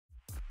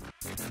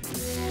Hey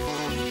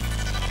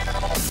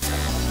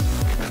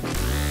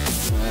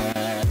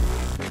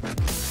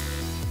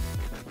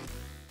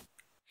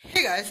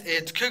guys,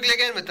 it's Quickly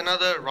again with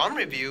another ROM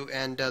review,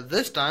 and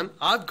this time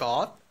I've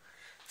got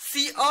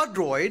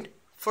crDroid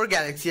for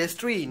Galaxy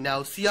S3.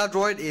 Now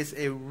crDroid is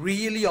a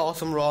really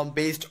awesome ROM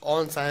based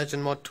on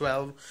CyanogenMod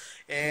 12,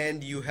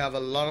 and you have a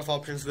lot of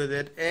options with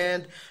it,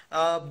 and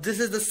this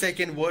is the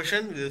second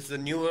version. This is the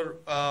newer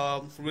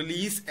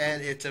release,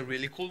 and it's a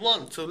really cool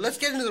one. So let's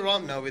get into the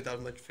ROM now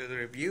without much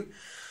further ado.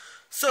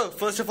 So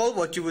first of all,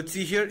 what you would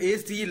see here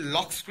is the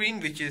lock screen,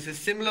 which is a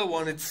similar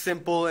one. It's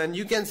simple, and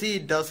you can see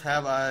it does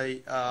have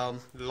a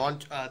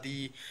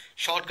the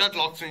shortcut,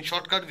 lock screen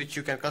shortcut, which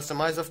you can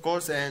customize, of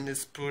course, and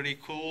it's pretty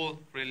cool,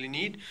 really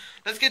neat.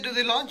 Let's get to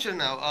the launcher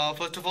now.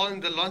 First of all,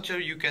 in the launcher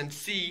you can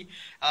see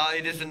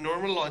it is a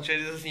normal launcher.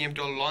 It is a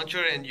CM12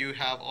 launcher, and you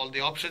have all the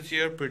options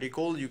here. Pretty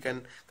cool. You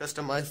can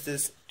customize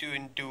this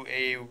into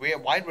a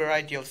wide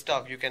variety of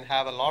stuff. You can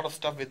have a lot of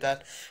stuff with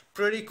that.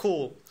 Pretty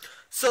cool.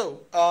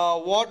 So,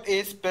 what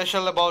is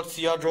special about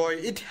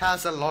crDroid? It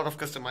has a lot of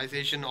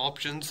customization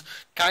options,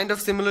 kind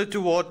of similar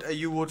to what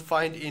you would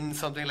find in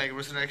something like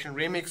Resurrection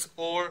Remix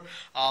or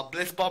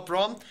Blizzpop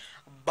ROM,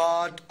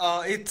 but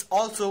it's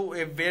also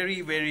a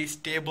very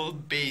stable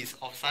base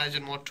of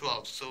CyanogenMod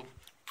 12. So,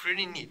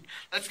 pretty neat.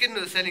 Let's get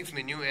into the settings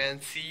menu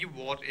and see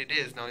what it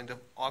is. Now, in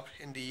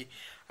the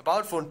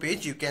About Phone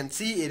page, you can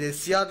see it is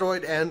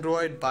crDroid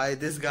Android by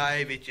this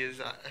guy, which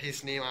is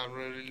his name I'm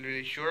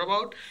really sure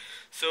about.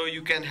 So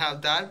you can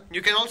have that.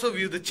 You can also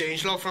view the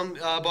changelog from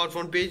About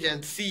Phone page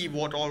and see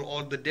what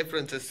all the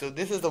differences. So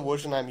this is the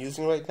version I'm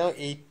using right now,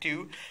 8.2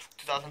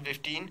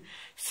 2015.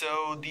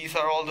 So these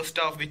are all the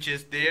stuff which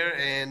is there,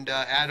 and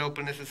add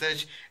open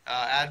SSH,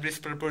 add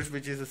whisper push,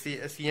 which is a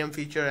CM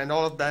feature, and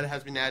all of that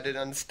has been added,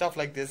 and stuff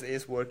like this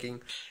is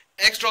working.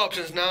 Extra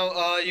options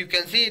now, you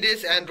can see it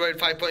is Android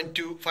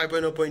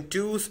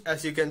 5.0.2,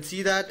 as you can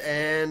see that,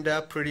 and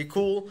pretty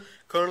cool.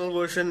 Kernel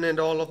version and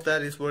all of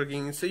that is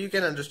working, so you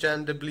can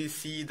understandably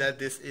see that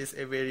this is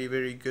a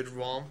very good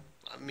ROM.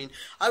 I mean,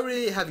 I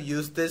really have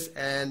used this,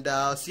 and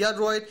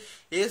crDroid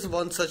is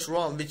one such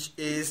ROM which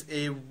is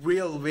a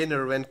real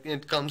winner when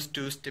it comes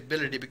to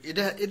stability.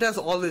 It has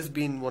always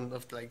been one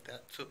of like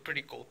that, so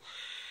pretty cool.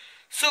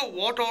 So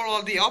what are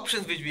all the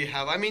options which we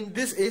have? I mean,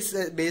 this is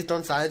based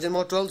on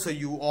CyanogenMod 12, so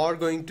you are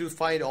going to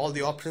find all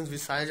the options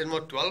which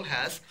CyanogenMod 12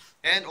 has,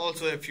 and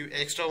also a few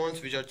extra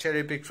ones which are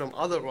cherry picked from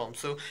other ROMs.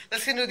 So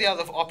let's get into the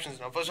other options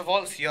now. First of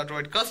all,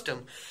 crDroid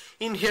Custom.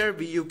 In here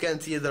you can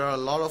see there are a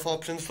lot of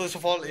options. First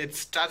of all, it's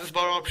status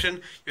bar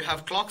option. You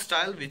have clock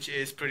style, which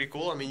is pretty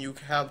cool. I mean, you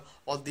have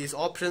all these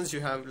options. You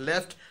have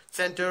left,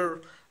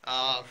 center,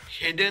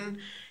 hidden,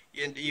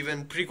 and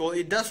even pretty cool.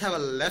 It does have a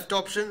left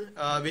option,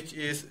 which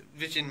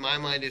in my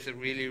mind is a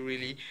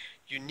really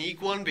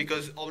unique one,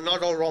 because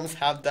not all ROMs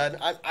have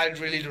that. I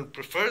really don't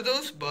prefer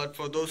those, but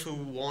for those who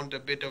want a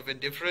bit of a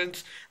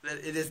difference, that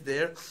it is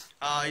there.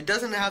 It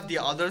doesn't have the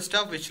other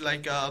stuff which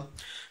like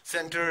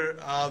center,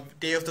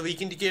 day of the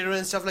week indicator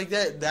and stuff like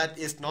that. That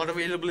is not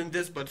available in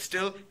this, but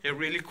still a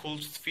really cool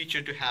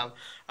feature to have.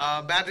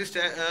 Battery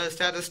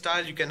status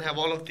style, you can have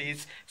all of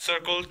these: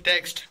 circle,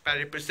 text,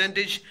 battery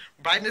percentage,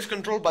 brightness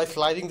control by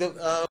sliding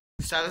the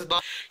status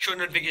bar, show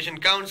notification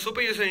count,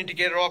 super user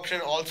indicator option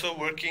also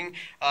working,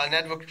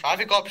 network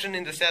traffic option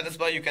in the status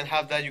bar. You can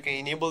have that, you can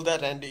enable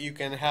that, and you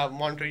can have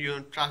monitor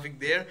your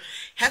traffic there.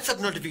 Heads up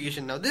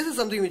notification. Now this is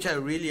something which I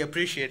really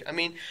appreciate. I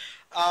mean,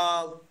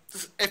 a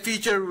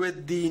feature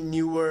with the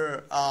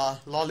newer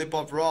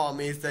Lollipop ROM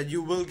is that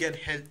you will get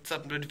heads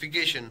up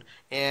notification,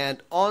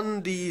 and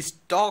on the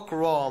stock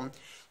ROM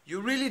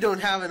you really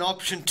don't have an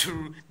option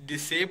to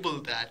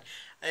disable that,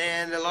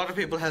 and a lot of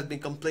people have been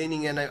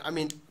complaining, and I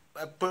mean,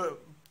 a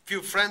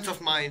few friends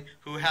of mine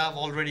who have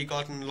already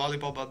gotten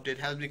Lollipop update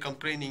has been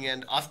complaining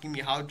and asking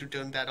me how to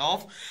turn that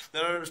off.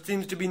 There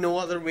seems to be no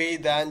other way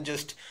than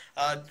just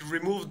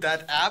remove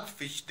that app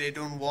which they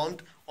don't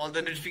want on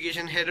the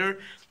notification header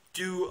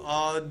to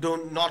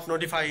not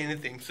notify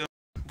anything. So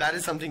that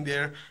is something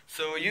there.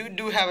 So you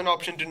do have an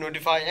option to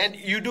notify, and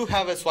you do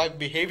have a swipe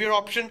behavior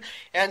option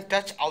and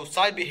touch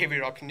outside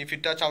behavior option. If you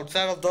touch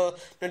outside of the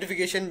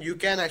notification, you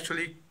can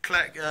actually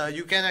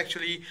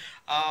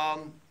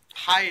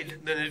hide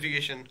the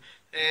notification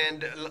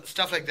and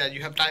stuff like that.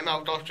 You have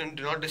timeout option,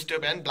 do not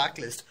disturb, and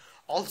blacklist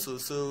also.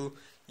 So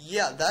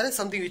yeah, that is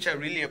something which I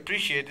really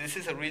appreciate. This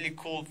is a really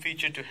cool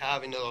feature to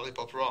have in a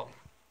Lollipop ROM.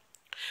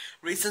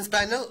 Recents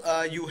panel,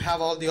 you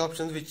have all the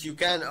options which you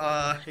can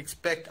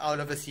expect out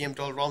of a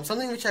CM12 ROM.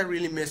 Something which I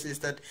really miss is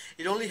that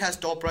it only has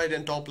top right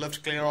and top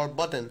left clear out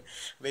button,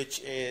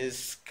 which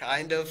is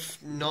kind of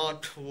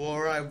not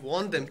where I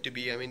want them to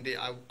be. I mean,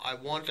 I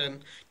want them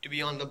to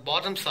be on the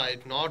bottom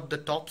side, not the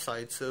top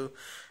side. So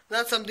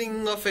that's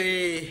something of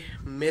a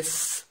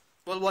miss.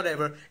 Well,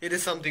 whatever, it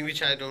is something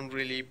which I don't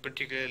really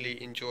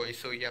particularly enjoy.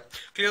 So yeah,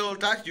 clear all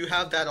text, you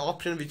have that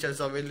option which is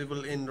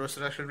available in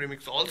Resurrection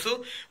Remix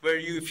also, where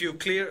if you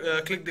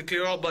click the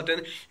clear all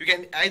button, you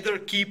can either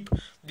keep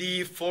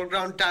the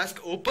foreground task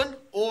open,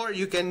 or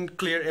you can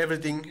clear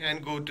everything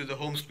and go to the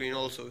home screen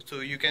also. So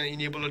you can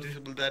enable or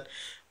disable that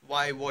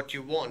what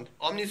you want.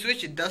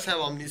 OmniSwitch, it does have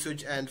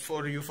OmniSwitch, and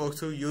for you folks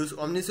who use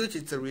OmniSwitch,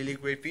 it's a really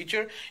great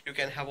feature. You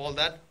can have all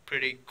that.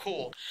 Pretty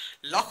cool.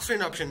 Lock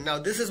screen option. Now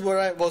this is where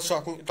I was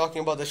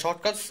talking about the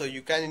shortcuts. So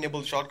you can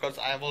enable shortcuts.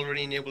 I have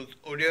already enabled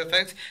audio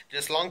effects.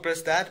 Just long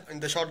press that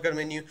in the shortcut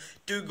menu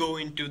to go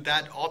into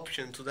that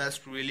option. So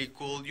that's really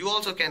cool. You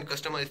also can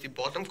customize the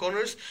bottom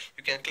corners.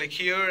 You can click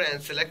here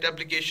and select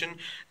application,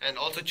 and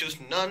also choose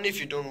none if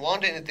you don't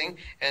want anything.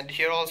 And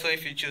here also,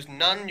 if you choose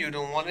none, you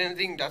don't want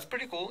anything. That's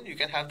pretty cool. You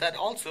can have that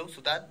also.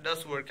 So that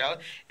does work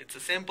out. It's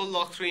a simple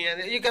lock screen,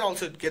 and you can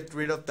also get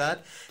rid of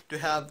that to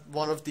have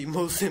one of the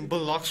most simple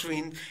lock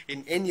screen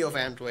in any of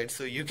Android,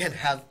 so you can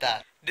have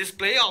that.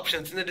 Display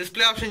options. In the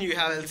display option, you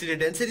have LCD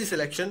density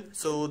selection.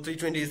 So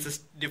 320 is the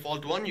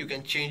default one. You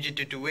can change it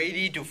to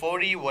 280,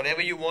 240,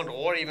 whatever you want,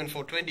 or even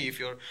 420 if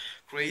you're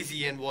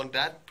crazy and want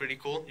that. Pretty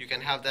cool. You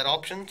can have that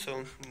option.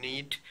 So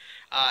neat.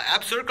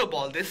 App circle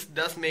bar. This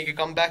does make a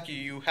comeback.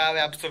 You have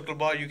app circle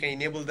bar. You can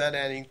enable that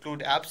and include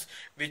apps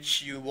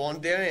which you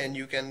want there, and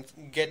you can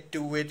get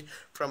to it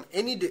from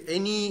any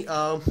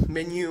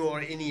menu or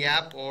any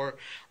app or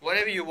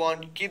whatever you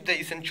want. Keep the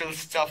essential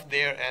stuff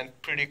there, and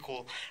pretty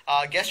cool.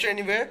 Gesture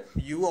anywhere.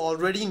 You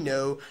already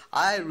know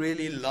I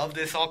really love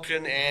this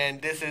option,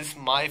 and this is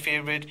my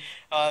favorite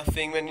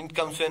thing when it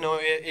comes to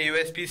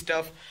AOSP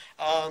stuff.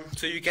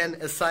 So you can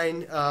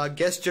assign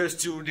gestures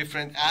to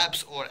different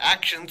apps or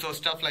actions or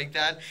stuff like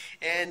that,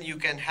 and you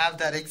can have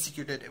that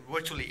executed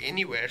virtually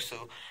anywhere.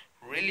 So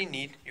really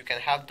neat. You can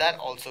have that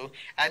also.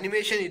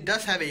 Animation, it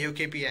does have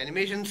AOKP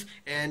animations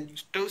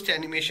and toast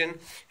animation,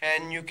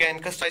 and you can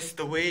customize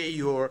the way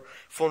your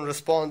phone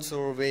responds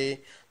or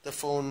way the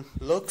phone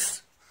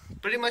looks.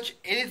 Pretty much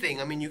anything.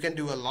 I mean, you can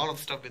do a lot of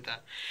stuff with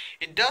that.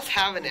 It does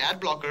have an ad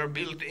blocker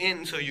built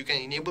in, so you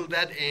can enable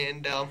that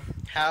and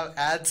have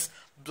ads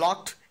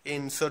blocked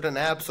in certain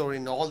apps or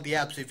in all the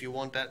apps if you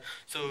want that.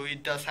 So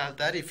it does have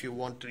that if you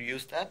want to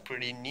use that.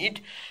 Pretty neat.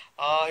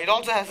 It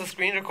also has a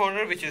screen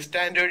recorder, which is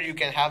standard. You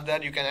can have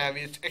that. You can have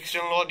its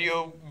external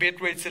audio,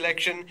 bitrate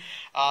selection,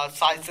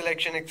 size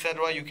selection,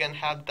 etc. You can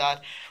have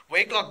that.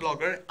 Wake lock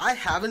blocker. I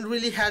haven't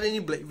really had any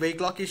wake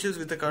lock issues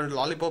with the current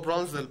Lollipop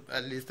ROMs,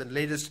 at least the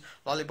latest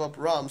Lollipop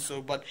ROMs.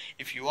 So, but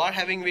if you are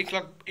having wake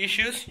lock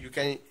issues, you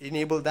can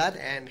enable that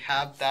and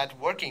have that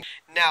working.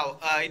 Now,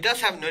 it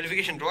does have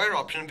notification drawer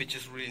option, which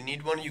is really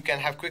neat one. You can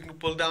have quick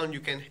pull down. You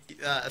can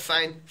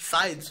assign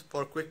sides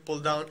for quick pull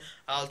down.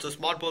 Also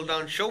smart pull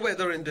down. Show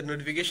weather in the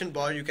notification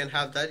bar. You can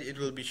have that. It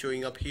will be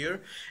showing up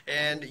here.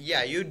 And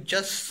yeah, you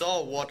just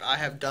saw what I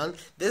have done.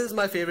 This is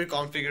my favorite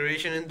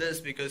configuration in this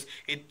because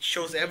it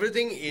shows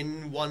everything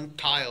in one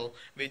tile,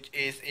 which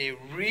is a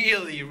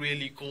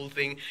really cool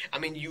thing. I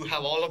mean, you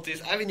have all of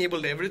this. I've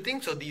enabled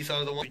everything, so these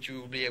are the ones which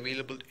you will be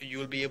available. You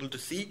will be able to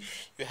see.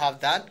 You have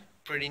that.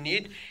 Pretty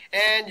neat.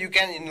 And you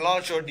can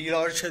enlarge or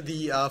delarge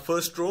the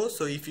first row.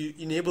 So if you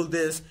enable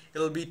this,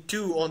 it'll be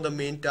 2 on the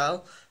main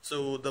tile.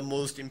 So the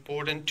most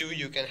important 2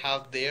 you can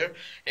have there,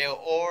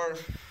 or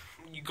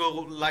you go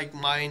like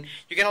mine.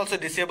 You can also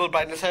disable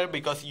brightness here,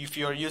 because if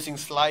you're using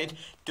slide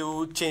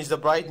to change the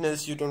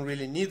brightness, you don't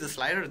really need the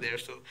slider there.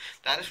 So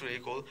that is really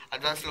cool.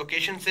 Advanced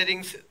location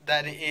settings,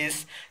 that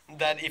is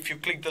that if you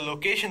click the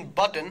location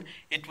button,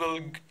 it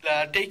will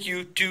take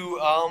you to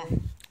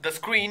the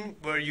screen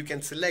where you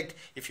can select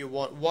if you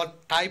want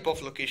what type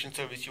of location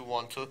service you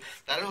want. So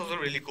that is also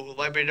really cool.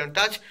 Vibrate on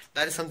touch,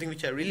 that is something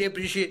which I really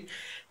appreciate,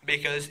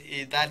 because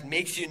that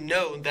makes you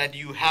know that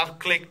you have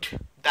clicked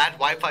that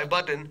Wi-Fi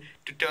button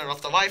to turn off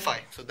the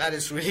Wi-Fi. So that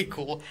is really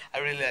cool. I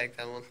really like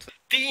that one.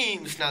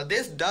 Themes. Now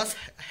this does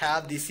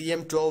have the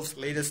CM12's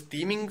latest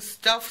theming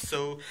stuff,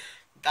 so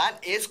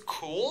that is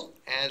cool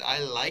and I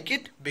like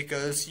it,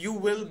 because you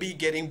will be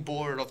getting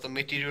bored of the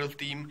material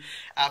theme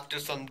after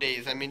some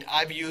days. I mean,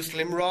 I've used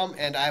SlimROM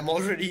and I'm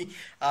already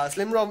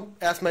SlimROM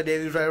as my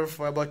daily driver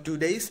for about 2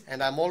 days,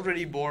 and I'm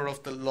already bored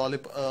of the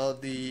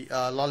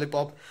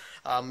Lollipop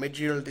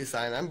material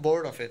design. I'm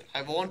bored of it.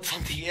 I want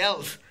something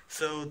else.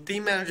 So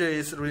Theme Manager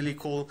is really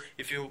cool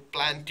if you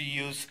plan to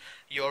use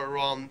your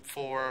ROM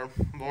for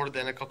more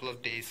than a couple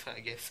of days, I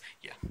guess.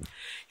 Yeah,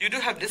 you do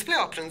have display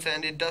options,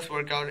 and it does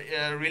work out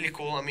really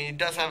cool. I mean, it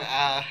does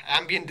have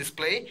ambient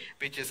display,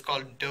 which is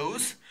called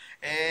DOS,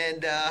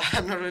 and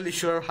I'm not really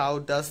sure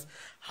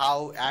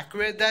how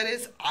accurate that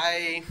is.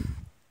 I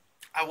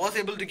was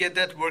able to get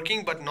that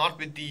working, but not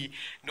with the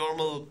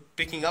normal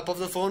picking up of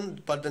the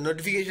phone, but the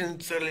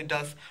notification certainly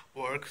does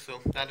work, so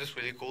that is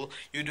really cool.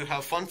 You do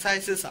have font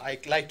sizes. I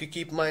like to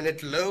keep mine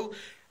at low,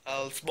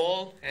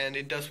 small, and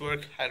it does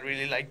work. I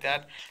really like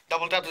that.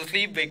 Double tap to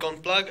sleep, wake on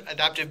plug,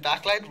 adaptive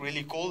backlight,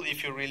 really cool.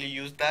 If you really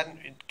use that,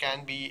 it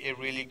can be a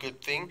really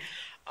good thing.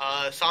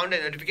 Sound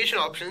and notification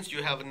options,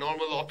 you have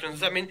normal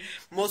options. I mean,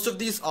 most of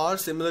these are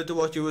similar to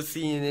what you would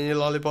see in any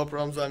Lollipop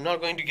ROM, so I'm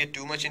not going to get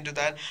too much into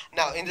that.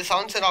 Now, in the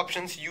sound set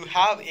options, you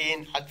have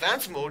an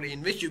advanced mode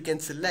in which you can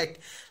select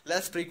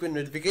less frequent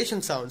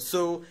notification sounds.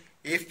 So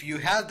if you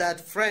have that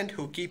friend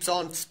who keeps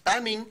on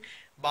spamming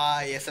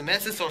by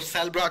SMSs or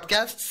cell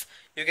broadcasts.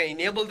 You can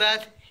enable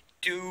that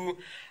to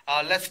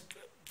less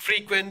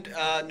frequent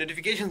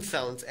notification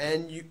sounds,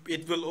 and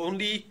it will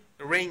only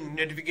ring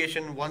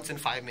notification once in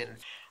 5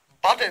 minutes.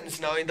 Buttons.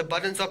 Now in the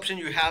buttons option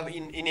you have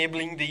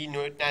enabling the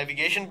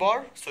navigation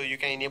bar, so you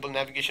can enable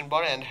navigation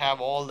bar and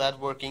have all that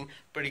working.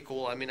 Pretty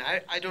cool. I mean,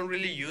 I don't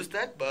really use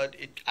that, but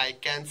I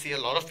can see a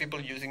lot of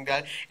people using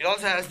that. It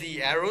also has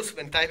the arrows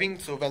when typing,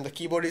 so when the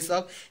keyboard is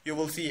up you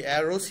will see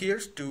arrows here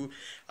to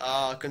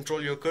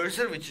control your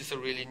cursor, which is a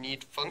really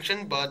neat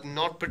function, but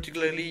not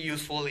particularly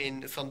useful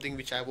in something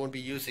which I won't be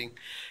using.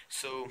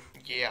 So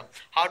yeah,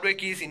 hardware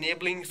keys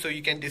enabling, so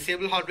you can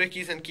disable hardware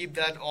keys and keep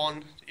that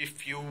on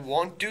if you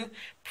want to.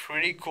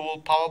 Pretty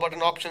cool. Power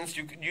button options,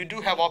 you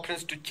do have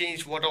options to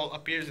change what all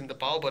appears in the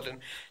power button.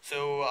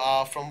 So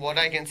from what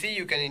I can see,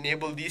 you can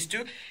enable these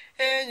two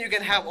and you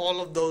can have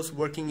all of those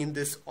working in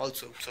this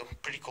also. So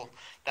pretty cool.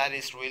 That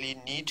is really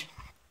neat.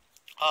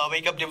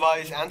 Wake up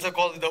device, answer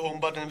call with the home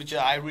button, which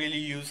I really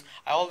use.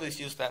 I always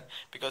use that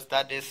because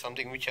that is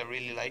something which I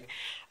really like.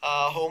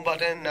 Home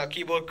button,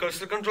 keyboard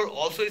cursor control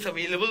also is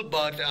available,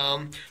 but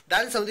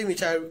that is something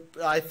which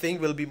I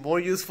think will be more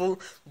useful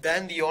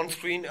than the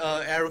on-screen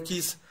arrow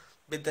keys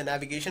with the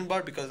navigation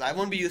bar, because I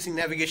won't be using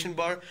navigation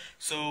bar.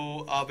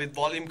 So with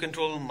volume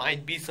control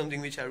might be something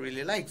which I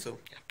really like. So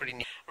yeah, pretty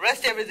neat.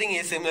 Rest everything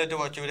is similar to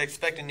what you would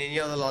expect in any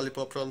other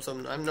Lollipop ROM, so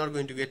I'm not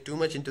going to get too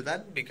much into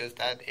that because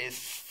that is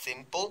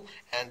simple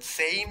and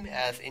same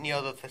as any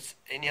other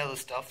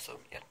stuff. So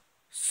yeah.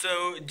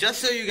 So just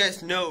so you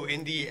guys know,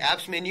 in the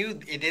apps menu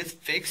it is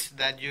fixed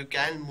that you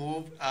can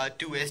move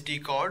to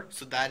SD card,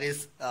 so that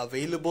is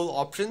available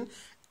option.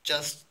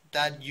 Just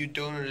that you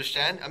don't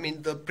understand. I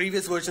mean, the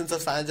previous versions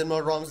of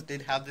CyanogenMod ROMs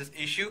did have this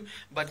issue,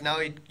 but now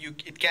it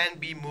can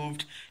be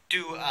moved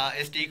to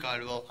SD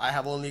card. Well, I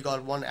have only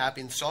got one app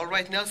installed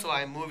right now, so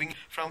I'm moving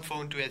from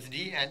phone to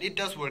SD, and it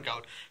does work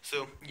out.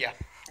 So yeah,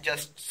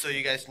 just so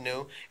you guys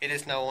know, it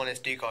is now on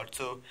SD card.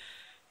 So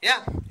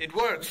yeah, it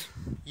works.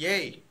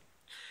 Yay.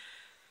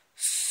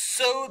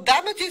 So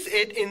that much is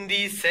it in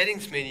the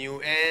settings menu,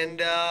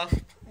 and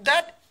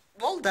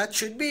that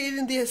should be it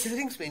in the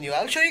settings menu.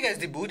 I'll show you guys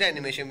the boot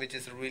animation, which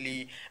is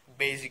really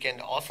basic and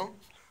awesome.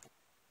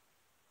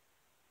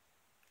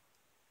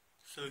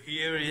 So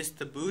here is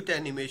the boot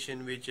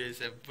animation, which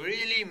is a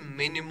really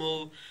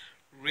minimal,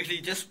 really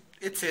just,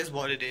 it says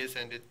what it is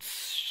and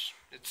it's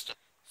done.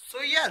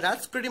 So yeah,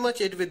 that's pretty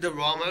much it with the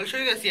ROM. I'll show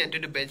you guys the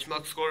Antutu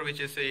benchmark score, which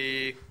is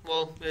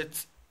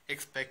it's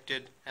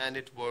expected and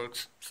it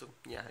works. So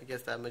yeah, I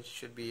guess that much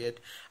should be it.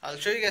 I'll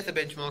show you guys the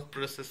benchmark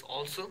process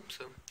also,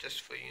 so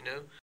just for you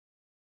know.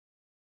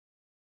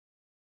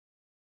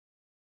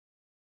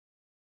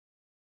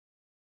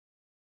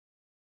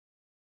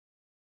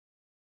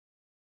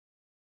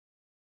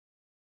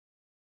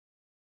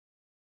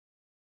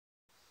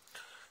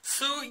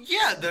 So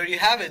yeah, there you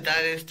have it.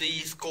 That is the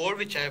score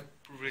which I've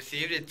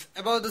received. It's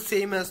about the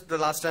same as the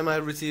last time I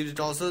received it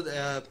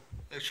also.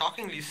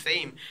 Shockingly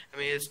same. I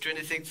mean, it's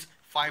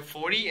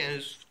 26,540 and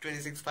it's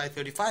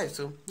 26,535.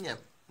 So yeah,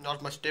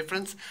 not much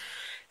difference.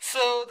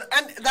 So,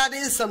 and that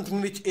is something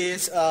which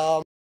is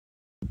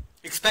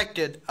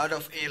expected out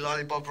of a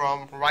Lollipop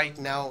ROM right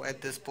now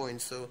at this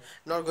point. So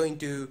not going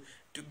to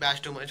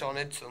bash too much on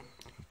it. So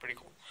pretty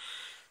cool.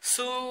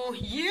 So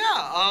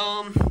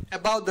yeah,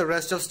 about the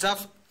rest of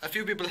stuff, a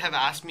few people have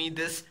asked me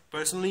this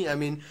personally. I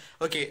mean,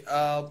 okay,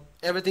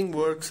 everything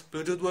works,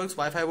 Bluetooth works,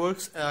 Wi-Fi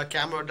works,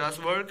 camera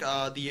does work,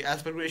 the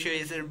aspect ratio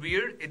is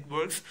weird, it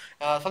works.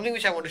 Something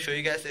which I want to show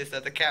you guys is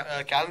that the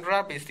calendar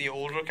app is the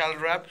older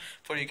calendar app,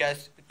 for you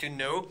guys to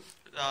know.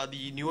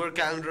 The newer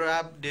calendar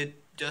app did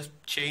just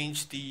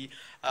change the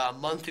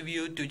month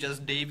view to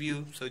just day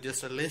view, so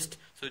just a list,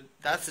 so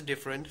that's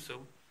different.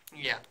 So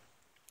yeah.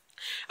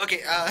 Okay,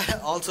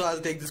 also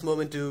I'll take this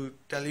moment to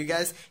tell you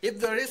guys,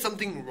 if there is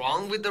something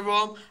wrong with the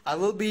ROM, I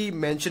will be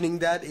mentioning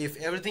that. If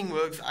everything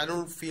works, I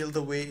don't feel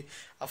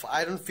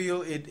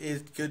it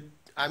is good.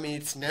 I mean,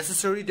 it's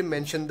necessary to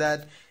mention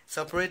that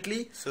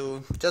separately,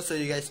 so just so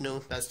you guys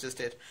know, that's just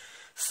it.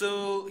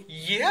 So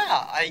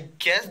yeah, I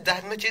guess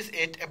that much is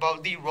it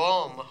about the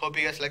ROM. Hope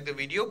you guys like the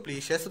video.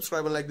 Please share,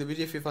 subscribe and like the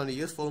video if you found it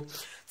useful.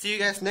 See you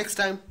guys next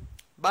time.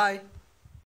 Bye.